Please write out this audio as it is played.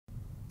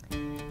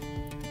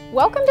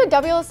Welcome to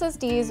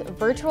WLSSD's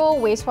virtual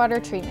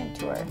wastewater treatment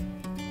tour.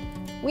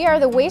 We are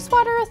the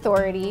wastewater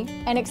authority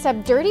and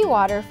accept dirty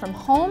water from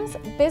homes,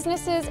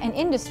 businesses, and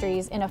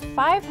industries in a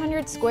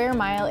 500 square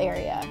mile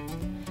area.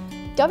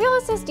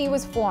 WLSSD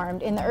was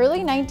formed in the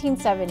early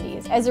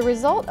 1970s as a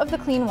result of the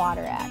Clean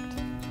Water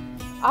Act.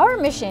 Our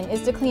mission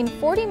is to clean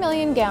 40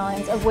 million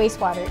gallons of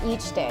wastewater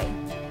each day.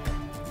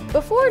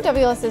 Before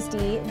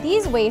WLSSD,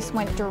 these wastes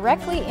went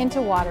directly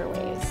into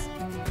waterways.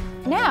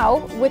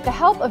 Now, with the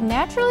help of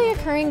naturally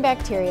occurring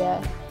bacteria,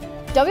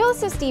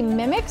 WLSSD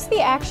mimics the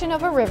action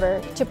of a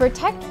river to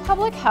protect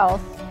public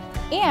health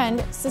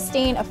and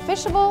sustain a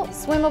fishable,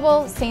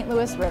 swimmable St.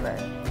 Louis River.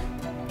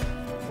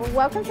 Well,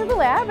 welcome to the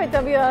lab at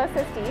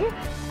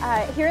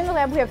WLSSD. Here in the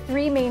lab we have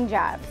three main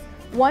jobs.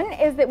 One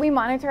is that we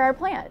monitor our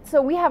plant.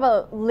 So we have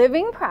a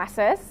living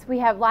process. We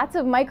have lots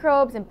of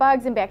microbes and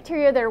bugs and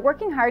bacteria that are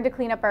working hard to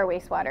clean up our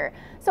wastewater.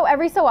 So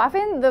every so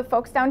often, the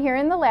folks down here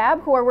in the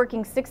lab who are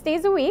working 6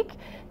 days a week,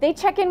 they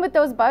check in with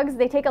those bugs,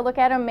 they take a look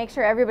at them, make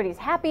sure everybody's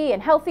happy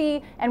and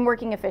healthy and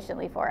working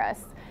efficiently for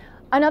us.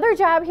 Another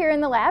job here in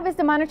the lab is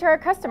to monitor our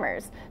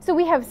customers. So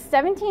we have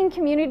 17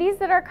 communities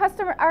that are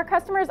our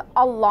customers,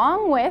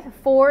 along with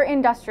 4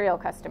 industrial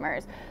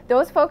customers.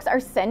 Those folks are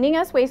sending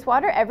us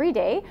wastewater every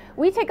day.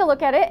 We take a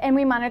look at it and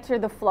we monitor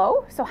the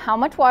flow. So how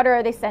much water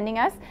are they sending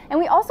us? And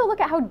we also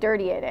look at how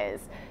dirty it is.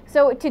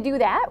 So to do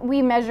that,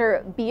 we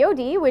measure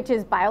BOD, which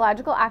is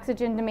biological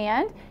oxygen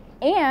demand,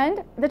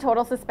 and the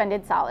total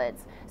suspended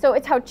solids. So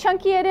it's how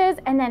chunky it is,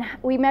 and then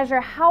we measure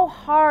how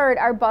hard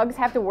our bugs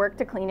have to work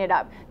to clean it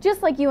up.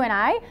 Just like you and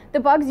I, the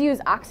bugs use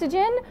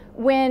oxygen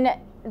when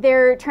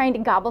they're trying to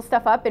gobble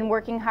stuff up and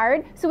working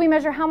hard. So we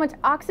measure how much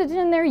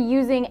oxygen they're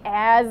using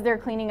as they're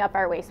cleaning up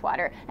our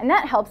wastewater. And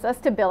that helps us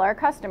to bill our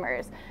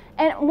customers.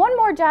 And one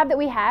more job that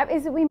we have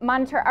is that we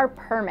monitor our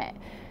permit.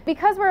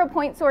 Because we're a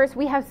point source,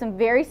 we have some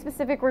very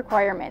specific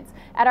requirements.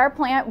 At our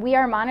plant, we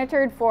are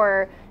monitored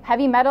for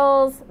heavy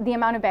metals, the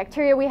amount of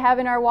bacteria we have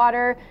in our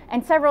water,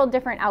 and several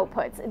different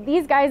outputs.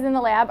 These guys in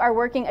the lab are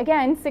working,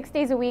 again, 6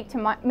 days a week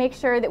to make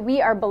sure that we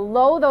are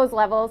below those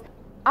levels.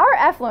 Our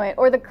effluent,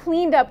 or the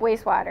cleaned up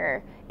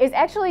wastewater, is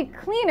actually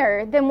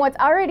cleaner than what's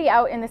already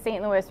out in the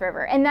St. Louis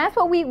River. And that's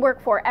what we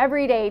work for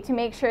every day to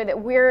make sure that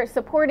we're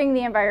supporting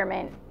the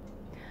environment.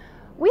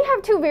 We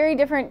have 2 very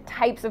different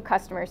types of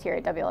customers here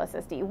at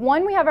WLSSD.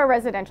 One, we have our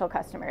residential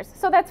customers.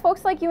 So that's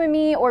folks like you and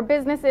me, or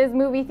businesses,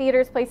 movie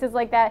theaters, places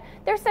like that.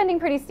 They're sending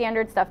pretty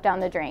standard stuff down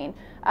the drain.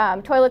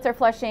 Toilets are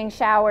flushing,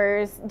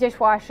 showers,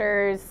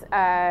 dishwashers,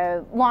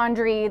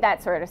 laundry,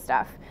 that sort of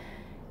stuff.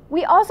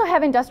 We also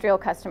have industrial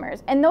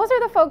customers, and those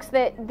are the folks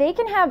that they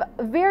can have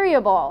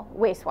variable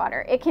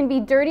wastewater. It can be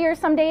dirtier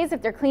some days if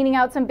they're cleaning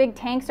out some big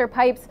tanks or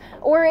pipes,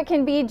 or it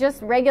can be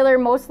just regular,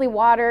 mostly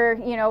water,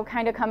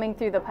 kind of coming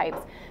through the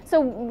pipes.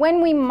 So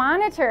when we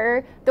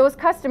monitor those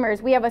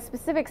customers, we have a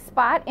specific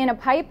spot in a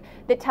pipe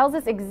that tells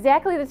us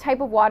exactly the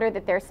type of water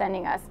that they're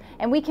sending us,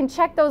 and we can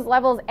check those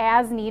levels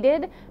as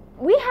needed.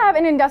 We have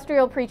an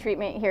industrial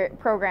pretreatment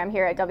program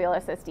here at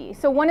WLSSD.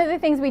 So one of the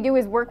things we do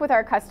is work with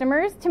our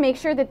customers to make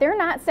sure that they're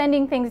not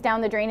sending things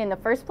down the drain in the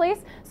first place,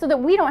 so that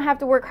we don't have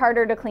to work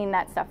harder to clean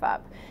that stuff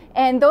up.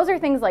 And those are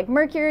things like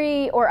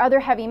mercury or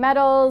other heavy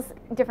metals,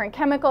 different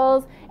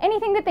chemicals,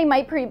 anything that they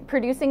might be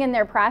producing in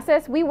their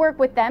process. We work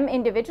with them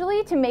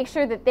individually to make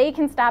sure that they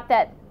can stop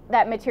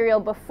that material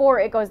before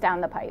it goes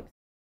down the pipe.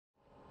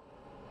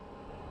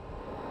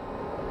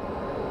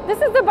 This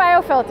is the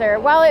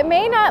biofilter. While it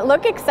may not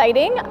look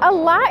exciting, a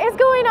lot is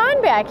going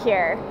on back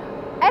here.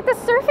 At the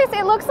surface,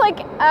 it looks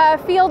like a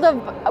field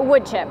of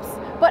wood chips,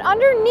 but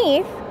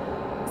underneath,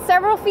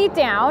 several feet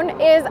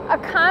down, is a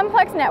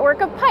complex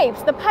network of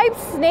pipes. The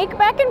pipes snake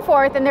back and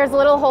forth, and there's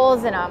little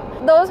holes in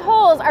them. Those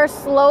holes are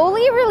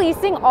slowly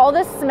releasing all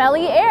the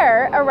smelly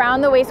air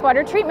around the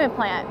wastewater treatment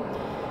plant.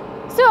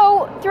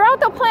 So throughout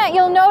the plant,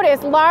 you'll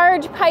notice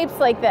large pipes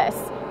like this.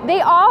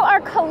 They all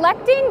are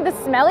collecting the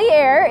smelly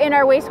air in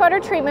our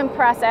wastewater treatment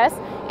process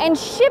and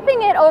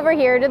shipping it over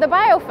here to the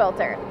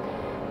biofilter.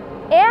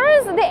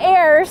 As the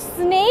air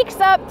snakes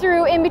up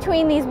through in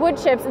between these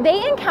wood chips,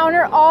 they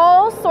encounter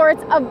all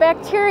sorts of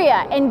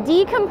bacteria and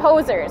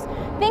decomposers,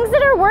 things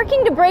that are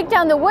working to break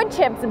down the wood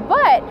chips,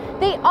 but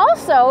they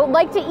also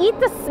like to eat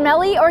the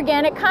smelly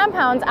organic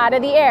compounds out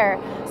of the air.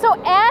 So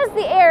as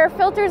the air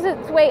filters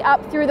its way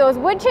up through those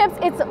wood chips,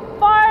 it's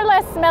far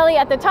less smelly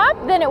at the top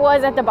than it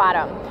was at the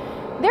bottom.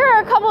 There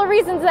are a couple of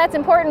reasons that's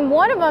important.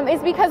 One of them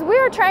is because we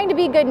are trying to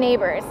be good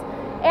neighbors.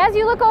 As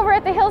you look over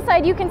at the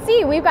hillside, you can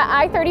see we've got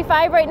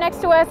I-35 right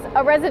next to us,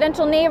 a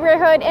residential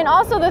neighborhood, and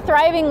also the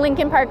thriving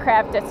Lincoln Park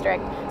Craft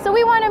District. So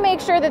we want to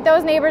make sure that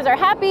those neighbors are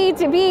happy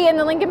to be in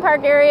the Lincoln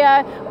Park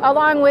area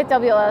along with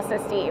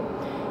WLSSD.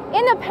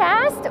 In the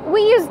past,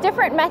 we used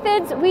different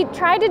methods. We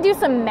tried to do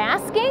some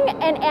masking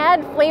and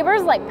add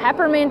flavors like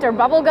peppermint or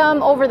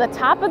bubblegum over the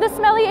top of the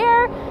smelly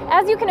air.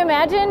 As you can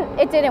imagine,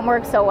 it didn't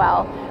work so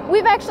well.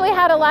 We've actually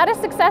had a lot of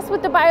success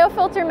with the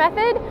biofilter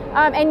method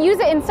and use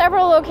it in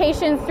several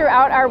locations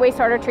throughout our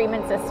wastewater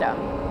treatment system.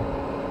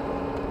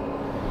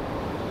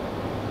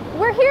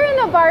 We're we're here in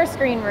the bar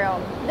screen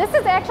room. This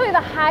is actually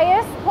the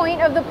highest point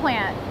of the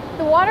plant.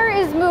 The water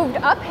is moved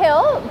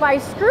uphill by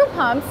screw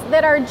pumps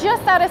that are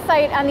just out of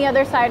sight on the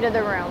other side of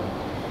the room.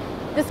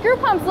 The screw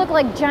pumps look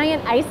like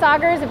giant ice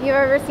augers, if you've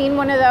ever seen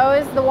one of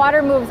those. The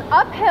water moves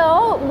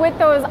uphill with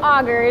those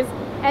augers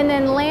and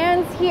then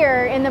lands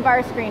here in the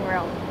bar screen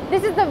room.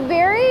 This is the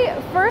very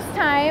first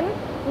time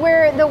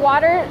where the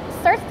water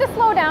starts to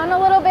slow down a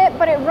little bit,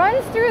 but it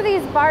runs through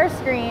these bar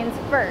screens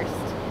first.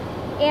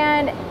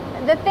 And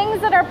the things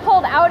that are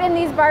pulled out in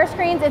these bar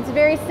screens, it's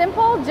very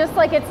simple, just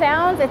like it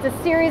sounds. It's a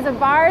series of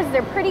bars,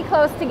 they're pretty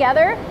close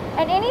together.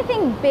 And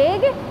anything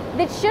big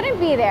that shouldn't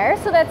be there,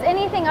 so that's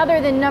anything other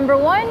than number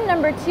 1,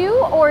 number 2,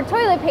 or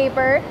toilet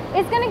paper,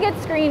 is gonna get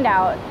screened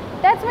out.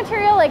 That's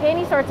material like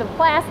any sorts of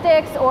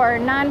plastics or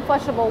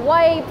non-flushable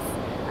wipes,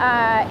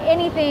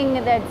 anything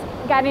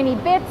that's got any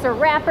bits or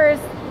wrappers,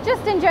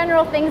 just in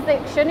general things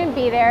that shouldn't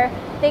be there.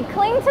 They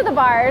cling to the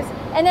bars,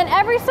 and then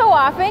every so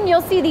often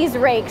you'll see these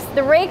rakes.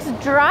 The rakes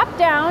drop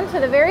down to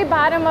the very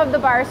bottom of the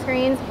bar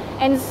screens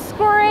and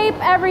scrape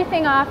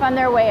everything off on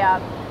their way up.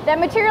 That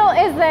material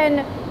is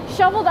then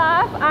shoveled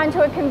off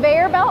onto a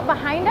conveyor belt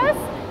behind us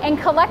and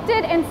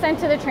collected and sent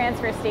to the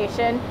transfer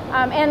station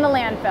and the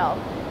landfill.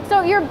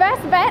 So your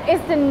best bet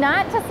is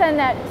not to send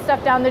that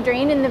stuff down the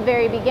drain in the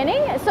very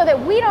beginning so that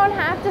we don't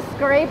have to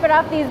scrape it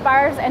off these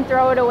bars and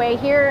throw it away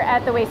here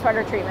at the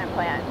wastewater treatment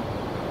plant.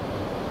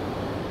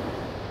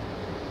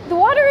 The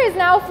water is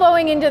now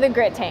flowing into the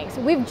grit tanks.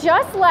 We've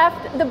just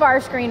left the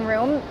bar screen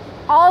room.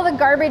 All the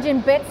garbage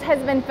and bits has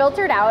been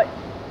filtered out.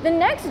 The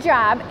next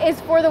job is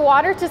for the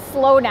water to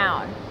slow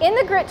down. In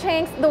the grit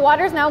tanks, the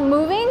water is now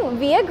moving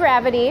via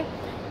gravity,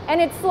 and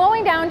it's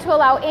slowing down to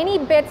allow any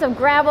bits of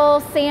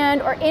gravel,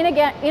 sand, or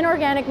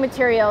inorganic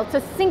material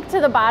to sink to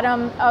the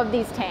bottom of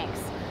these tanks.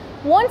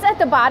 Once at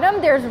the bottom,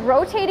 there's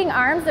rotating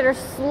arms that are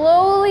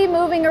slowly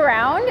moving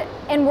around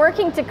and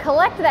working to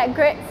collect that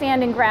grit,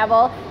 sand, and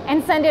gravel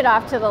and send it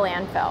off to the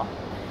landfill.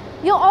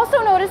 You'll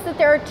also notice that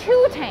there are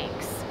 2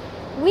 tanks.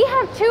 We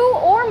have 2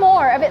 or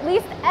more of at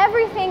least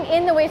everything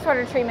in the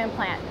wastewater treatment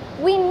plant.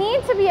 We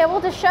need to be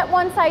able to shut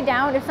one side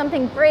down if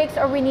something breaks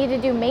or we need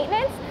to do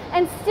maintenance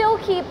and still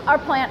keep our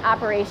plant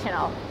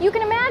operational. You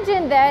can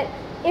imagine that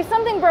if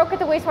something broke at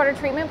the wastewater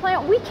treatment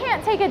plant, we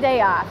can't take a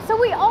day off. So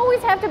we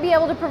always have to be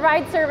able to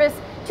provide service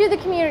to the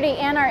community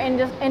and our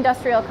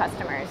industrial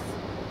customers.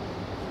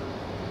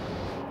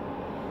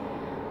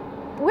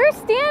 We're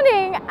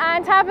standing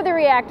on top of the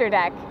reactor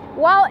deck.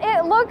 While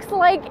it looks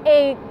like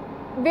a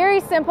very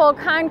simple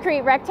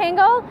concrete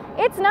rectangle,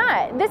 it's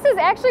not. This is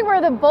actually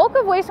where the bulk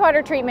of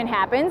wastewater treatment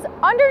happens.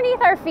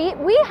 Underneath our feet,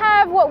 we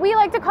have what we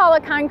like to call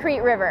a concrete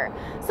river.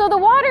 So the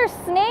water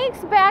snakes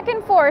back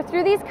and forth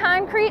through these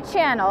concrete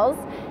channels,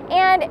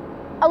 and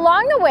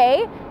along the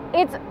way,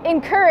 it's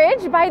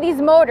encouraged by these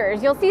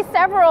motors. You'll see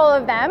several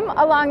of them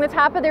along the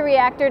top of the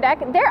reactor deck.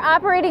 They're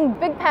operating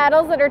big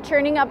paddles that are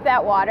churning up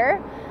that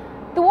water.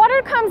 The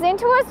water comes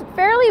into us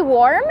fairly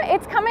warm.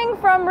 It's coming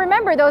from,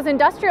 remember, those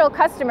industrial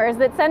customers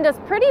that send us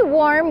pretty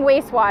warm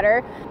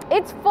wastewater.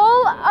 It's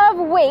full of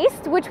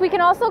waste, which we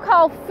can also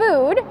call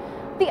food.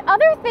 The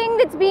other thing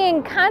that's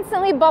being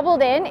constantly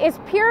bubbled in is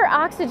pure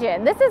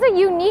oxygen. This is a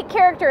unique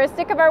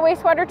characteristic of our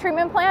wastewater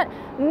treatment plant.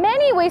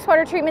 Many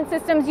wastewater treatment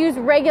systems use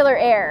regular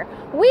air.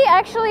 We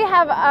actually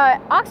have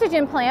an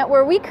oxygen plant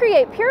where we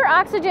create pure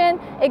oxygen.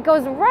 It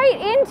goes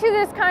right into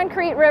this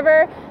concrete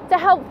river to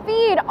help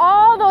feed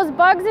all those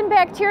bugs and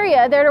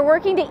bacteria that are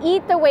working to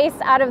eat the waste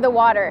out of the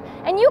water.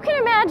 And you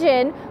can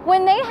imagine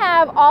when they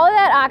have all of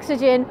that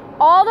oxygen,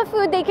 all the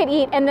food they could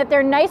eat, and that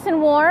they're nice and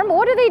warm,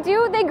 what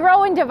do? They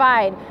grow and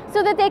divide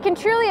so that they can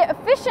truly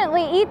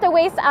efficiently eat the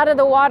waste out of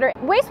the water.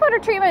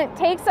 Wastewater treatment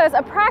takes us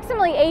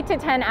approximately 8 to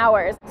 10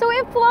 hours. So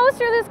it flows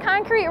through this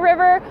concrete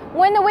river.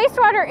 When the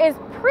wastewater is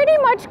pretty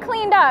much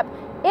cleaned up,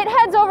 it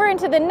heads over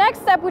into the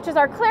next step, which is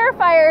our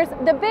clarifiers,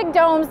 the big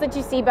domes that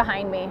you see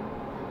behind me.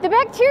 The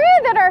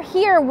bacteria that are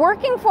here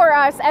working for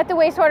us at the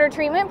wastewater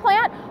treatment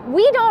plant,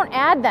 we don't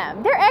add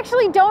them. They're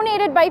actually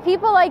donated by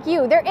people like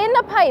you. They're in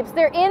the pipes,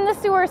 they're in the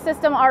sewer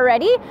system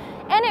already,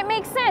 and it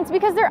makes sense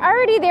because they're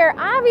already there.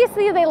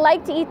 Obviously, they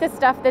like to eat the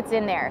stuff that's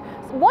in there.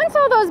 Once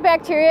all those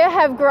bacteria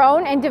have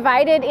grown and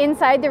divided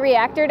inside the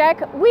reactor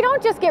deck, we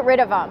don't just get rid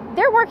of them.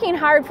 They're working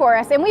hard for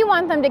us, and we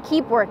want them to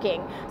keep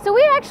working. So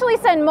we actually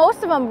send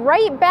most of them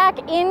right back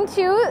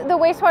into the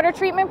wastewater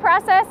treatment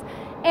process,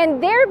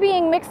 and they're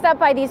being mixed up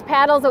by these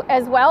paddles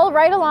as well,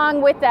 right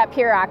along with that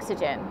pure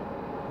oxygen.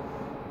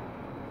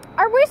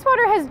 Our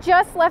wastewater has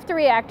just left the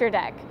reactor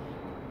deck,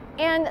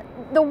 and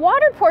the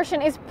water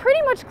portion is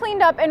pretty much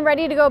cleaned up and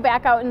ready to go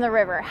back out in the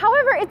river.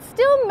 However, it's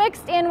still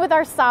mixed in with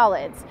our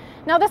solids.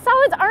 Now, the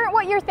solids aren't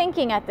what you're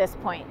thinking at this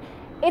point.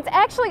 It's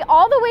actually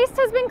all the waste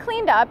has been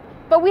cleaned up,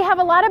 but we have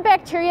a lot of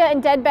bacteria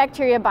and dead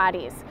bacteria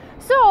bodies.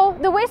 So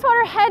the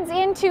wastewater heads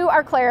into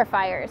our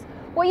clarifiers.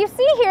 What you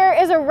see here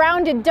is a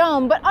rounded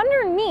dome, but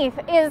underneath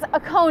is a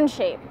cone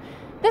shape.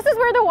 This is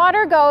where the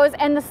water goes,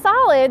 and the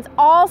solids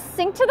all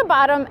sink to the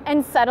bottom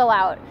and settle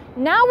out.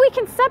 Now we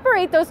can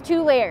separate those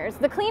 2 layers.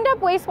 The cleaned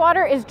up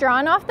wastewater is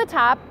drawn off the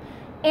top,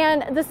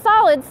 and the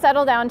solids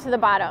settle down to the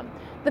bottom.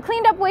 The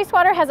cleaned up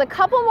wastewater has a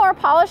couple more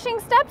polishing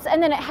steps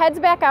and then it heads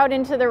back out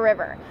into the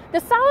river. The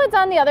solids,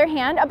 on the other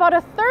hand, about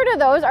a third of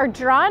those are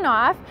drawn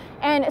off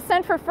and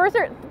sent for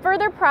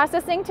further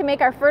processing to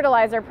make our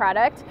fertilizer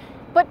product,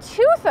 but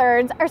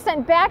 2/3 are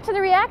sent back to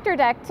the reactor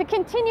deck to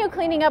continue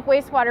cleaning up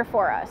wastewater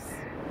for us.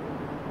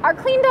 Our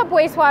cleaned up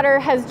wastewater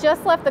has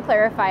just left the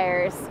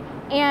clarifiers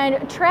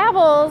and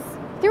travels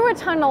through a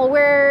tunnel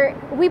where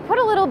we put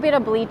a little bit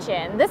of bleach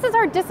in. This is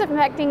our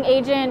disinfecting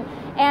agent,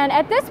 and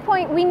at this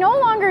point we no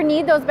longer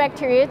need those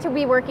bacteria to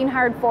be working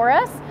hard for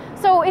us,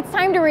 so it's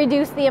time to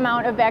reduce the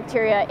amount of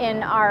bacteria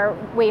in our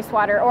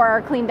wastewater or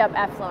our cleaned up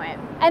effluent.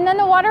 And then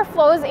the water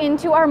flows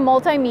into our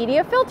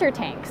multimedia filter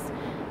tanks.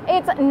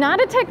 It's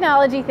not a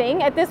technology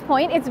thing at this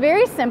point, it's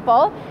very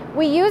simple.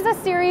 We use a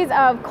series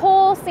of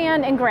coal,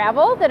 sand, and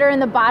gravel that are in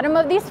the bottom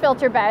of these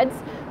filter beds.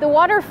 The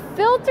water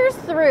filters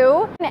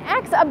through and it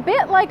acts a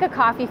bit like a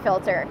coffee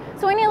filter.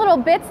 So any little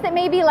bits that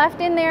may be left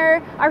in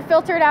there are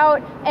filtered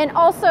out, and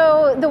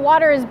also the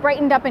water is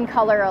brightened up in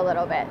color a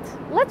little bit.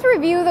 Let's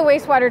review the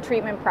wastewater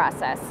treatment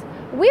process.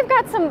 We've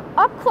got some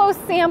up-close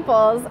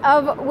samples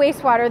of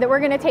wastewater that we're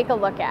going to take a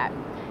look at.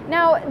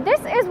 Now,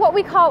 this is what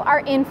we call our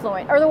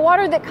influent, or the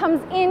water that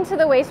comes into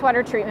the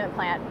wastewater treatment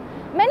plant.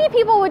 Many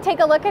people would take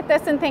a look at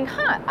this and think,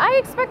 I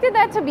expected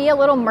that to be a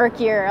little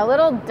murkier, a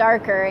little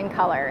darker in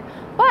color.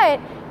 But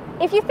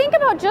if you think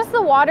about just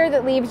the water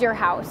that leaves your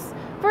house,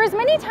 for as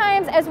many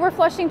times as we're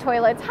flushing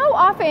toilets, how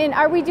often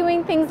are we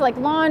doing things like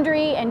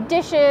laundry and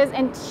dishes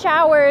and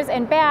showers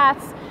and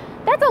baths?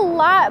 That's a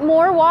lot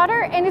more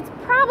water, and it's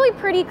probably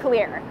pretty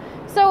clear.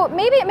 So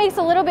maybe it makes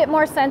a little bit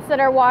more sense that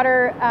our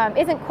water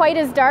isn't quite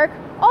as dark.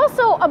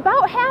 Also,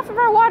 about half of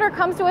our water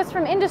comes to us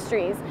from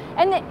industries,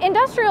 and the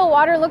industrial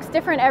water looks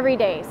different every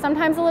day.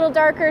 Sometimes a little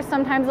darker,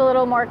 sometimes a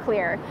little more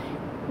clear.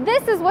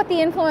 This is what the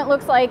influent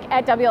looks like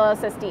at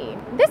WLSSD.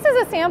 This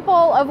is a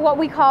sample of what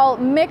we call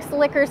mixed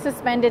liquor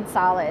suspended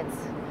solids.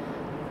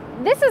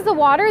 This is the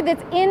water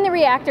that's in the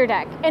reactor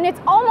deck, and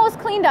it's almost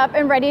cleaned up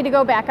and ready to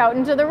go back out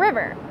into the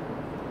river.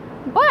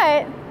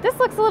 But this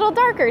looks a little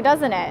darker,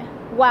 doesn't it?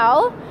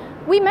 Well,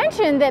 we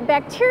mentioned that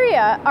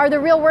bacteria are the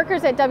real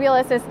workers at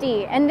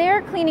WLSSD, and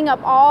they're cleaning up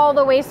all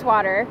the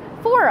wastewater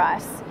for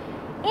us.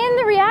 In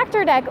the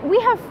reactor deck, we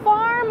have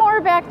far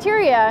more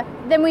bacteria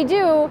than we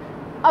do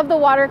of the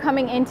water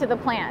coming into the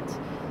plant.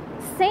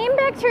 Same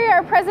bacteria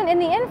are present in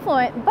the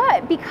influent,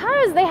 but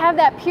because they have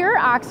that pure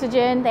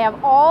oxygen, they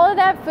have all of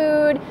that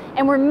food,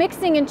 and we're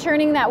mixing and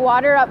churning that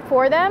water up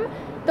for them,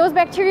 those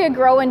bacteria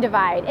grow and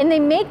divide, and they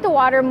make the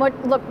water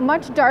look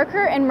much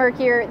darker and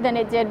murkier than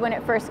it did when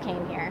it first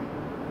came here.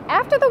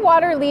 After the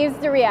water leaves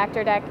the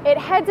reactor deck, it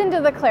heads into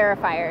the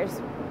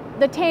clarifiers,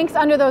 the tanks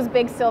under those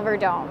big silver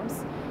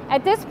domes.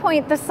 At this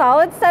point, the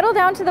solids settle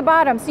down to the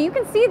bottom, so you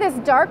can see this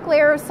dark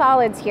layer of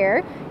solids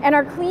here and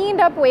our cleaned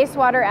up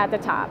wastewater at the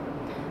top.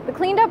 The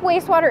cleaned up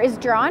wastewater is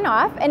drawn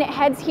off and it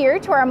heads here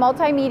to our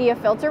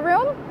multimedia filter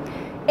room.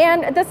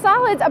 And the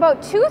solids,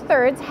 about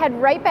 2/3, head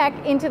right back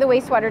into the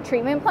wastewater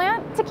treatment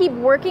plant to keep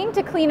working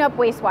to clean up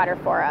wastewater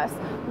for us.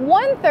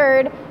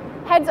 1/3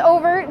 heads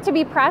over to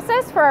be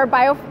processed for our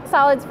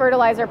biosolids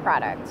fertilizer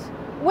product.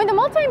 When the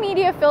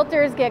multimedia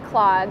filters get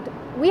clogged,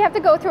 we have to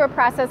go through a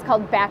process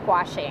called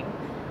backwashing.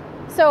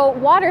 So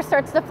water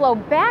starts to flow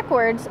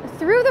backwards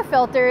through the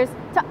filters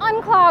to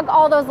unclog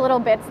all those little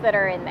bits that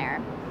are in there.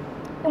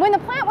 When the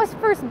plant was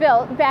first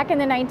built back in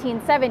the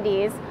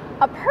 1970s,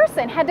 a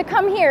person had to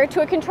come here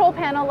to a control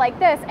panel like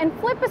this and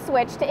flip a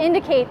switch to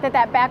indicate that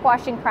that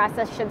backwashing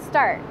process should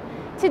start.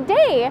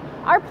 Today,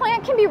 our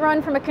plant can be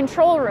run from a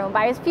control room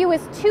by as few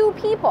as 2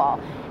 people,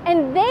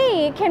 and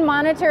they can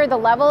monitor the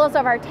levels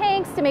of our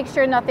tanks to make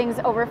sure nothing's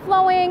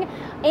overflowing,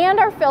 and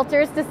our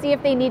filters to see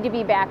if they need to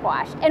be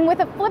backwashed. And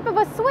with a flip of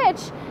a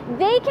switch,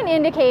 they can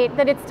indicate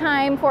that it's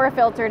time for a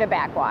filter to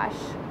backwash.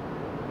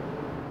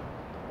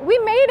 We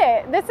made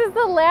it! This is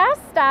the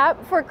last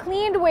stop for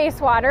cleaned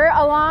wastewater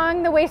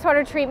along the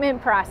wastewater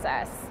treatment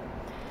process.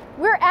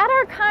 We're at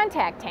our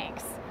contact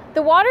tanks.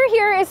 The water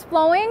here is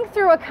flowing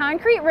through a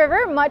concrete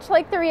river, much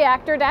like the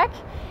reactor deck.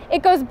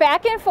 It goes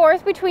back and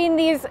forth between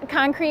these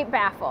concrete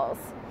baffles.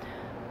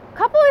 A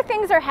couple of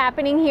things are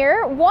happening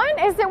here. One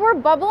is that we're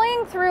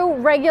bubbling through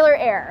regular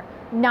air,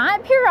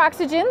 not pure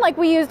oxygen like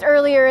we used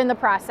earlier in the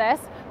process,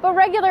 but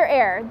regular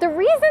air. The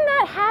reason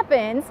that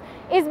happens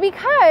is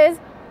because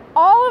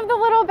all of the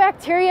little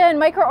bacteria and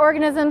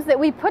microorganisms that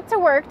we put to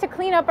work to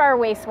clean up our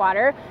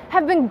wastewater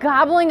have been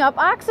gobbling up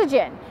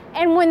oxygen.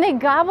 And when they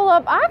gobble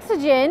up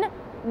oxygen,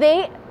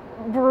 they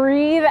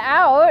breathe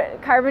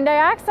out carbon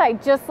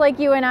dioxide, just like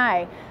you and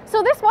I.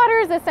 So this water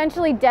is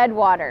essentially dead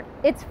water.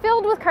 It's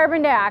filled with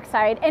carbon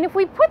dioxide, and if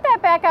we put that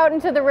back out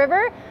into the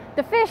river,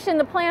 the fish and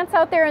the plants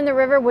out there in the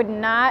river would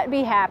not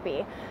be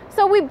happy.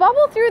 So we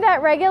bubble through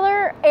that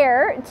regular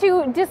air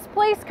to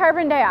displace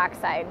carbon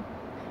dioxide.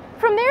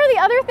 From there, the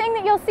other thing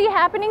that you'll see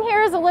happening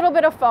here is a little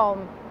bit of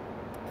foam.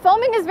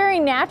 Foaming is very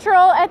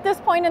natural at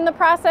this point in the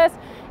process.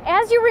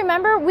 As you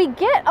remember, we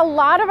get a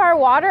lot of our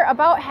water,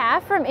 about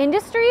half, from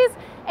industries,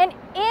 And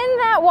in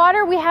that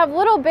water, we have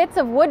little bits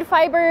of wood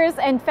fibers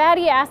and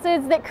fatty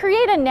acids that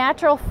create a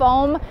natural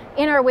foam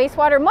in our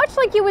wastewater, much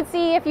like you would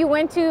see if you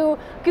went to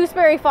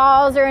Gooseberry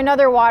Falls or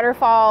another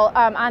waterfall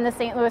on the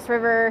St. Louis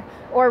River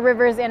or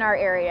rivers in our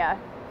area.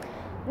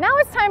 Now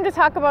it's time to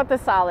talk about the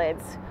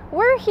solids.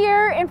 We're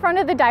here in front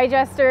of the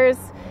digesters.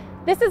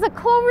 This is a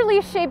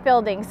cloverleaf shaped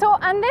building. So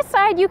on this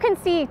side, you can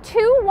see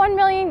two 1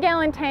 million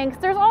gallon tanks.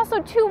 There's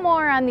also two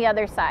more on the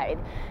other side.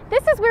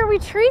 This is where we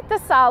treat the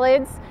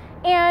solids,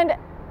 and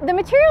the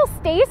material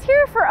stays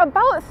here for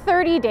about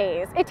 30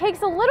 days. It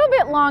takes a little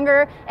bit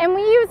longer, and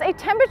we use a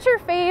temperature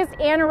phased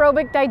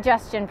anaerobic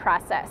digestion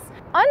process.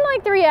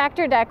 Unlike the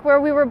reactor deck where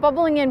we were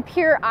bubbling in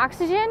pure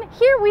oxygen,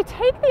 here we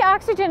take the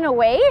oxygen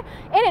away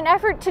in an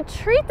effort to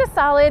treat the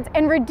solids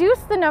and reduce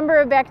the number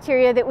of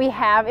bacteria that we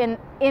have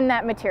in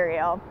that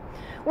material.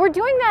 We're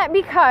doing that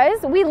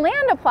because we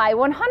land apply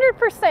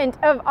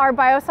 100% of our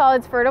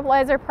biosolids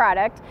fertilizer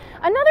product.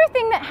 Another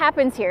thing that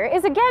happens here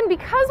is, again,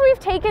 because we've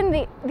taken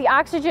the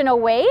oxygen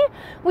away,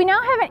 we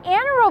now have an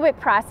anaerobic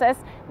process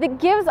that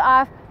gives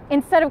off,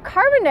 instead of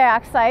carbon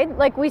dioxide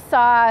like we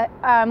saw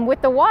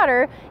with the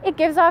water, it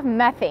gives off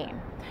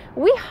methane.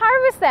 We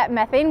harvest that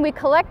methane, we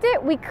collect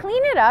it, we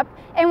clean it up,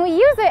 and we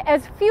use it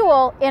as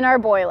fuel in our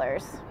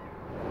boilers.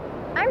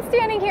 I'm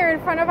standing here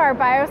in front of our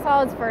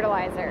biosolids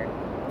fertilizer.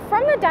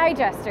 From the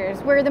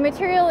digesters, where the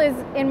material is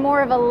in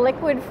more of a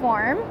liquid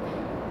form,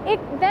 it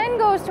then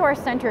goes to our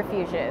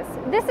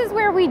centrifuges. This is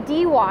where we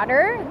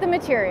dewater the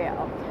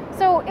material.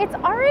 So it's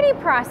already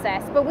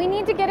processed, but we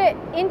need to get it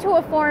into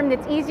a form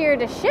that's easier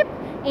to ship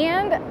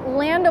and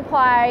land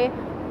apply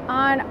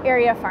on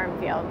area farm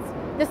fields.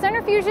 The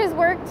centrifuges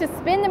work to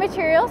spin the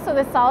material so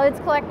the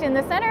solids collect in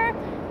the center,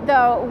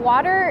 the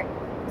water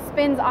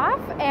spins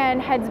off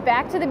and heads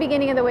back to the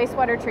beginning of the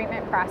wastewater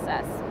treatment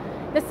process.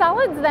 The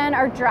solids then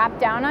are dropped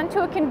down onto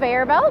a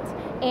conveyor belt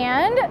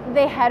and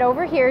they head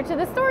over here to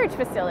the storage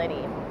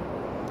facility.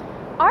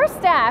 Our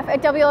staff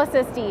at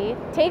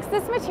WLSSD takes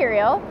this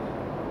material,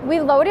 we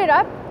load it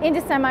up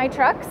into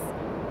semi-trucks,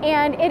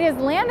 and it is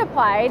land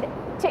applied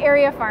to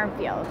area farm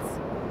fields.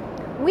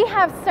 We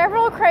have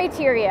several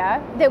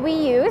criteria that we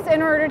use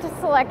in order to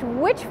select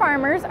which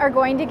farmers are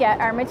going to get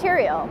our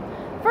material.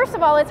 First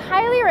of all, it's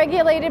highly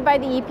regulated by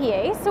the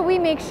EPA, so we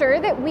make sure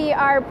that we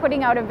are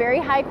putting out a very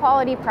high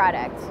quality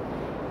product.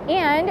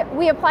 And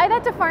we apply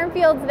that to farm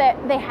fields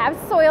that they have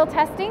soil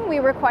testing. We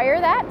require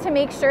that to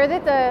make sure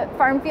that the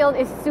farm field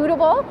is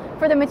suitable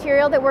for the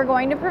material that we're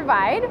going to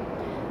provide.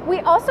 We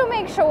also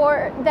make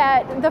sure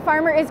that the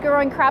farmer is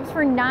growing crops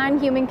for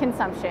non-human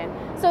consumption.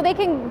 So they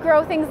can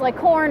grow things like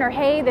corn or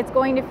hay that's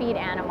going to feed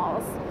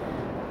animals.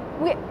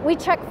 We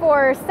check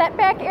for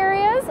setback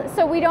areas,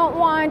 so we don't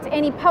want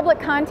any public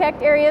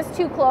contact areas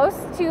too close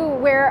to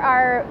where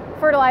our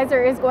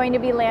fertilizer is going to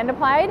be land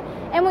applied.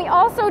 And we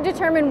also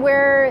determine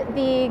where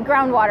the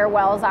groundwater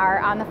wells are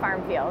on the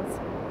farm fields.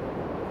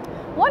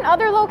 One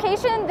other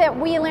location that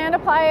we land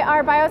apply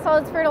our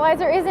biosolids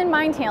fertilizer is in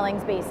mine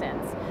tailings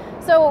basins.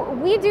 So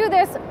we do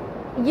this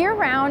year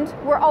round.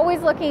 We're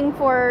always looking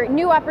for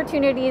new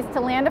opportunities to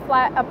land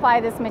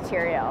apply this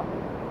material.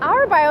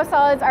 Our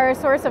biosolids are a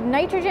source of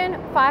nitrogen,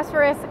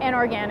 phosphorus, and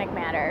organic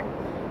matter.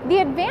 The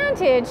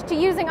advantage to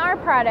using our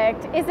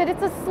product is that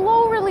it's a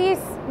slow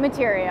release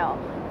material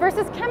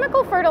versus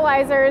chemical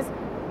fertilizers.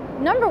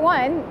 Number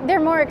one,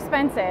 they're more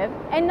expensive,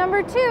 and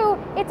number two,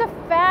 it's a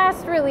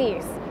fast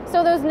release.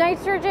 So those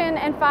nitrogen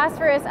and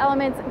phosphorus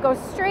elements go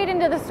straight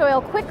into the soil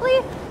quickly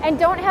and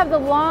don't have the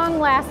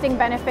long-lasting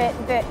benefit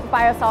that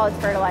biosolids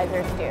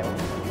fertilizers do.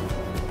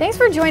 Thanks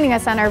for joining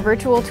us on our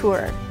virtual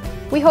tour.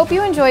 We hope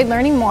you enjoyed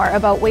learning more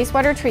about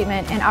wastewater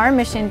treatment and our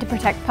mission to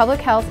protect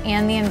public health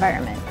and the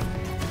environment.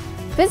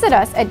 Visit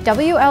us at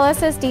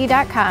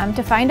WLSSD.com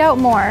to find out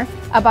more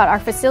about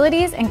our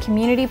facilities and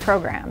community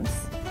programs.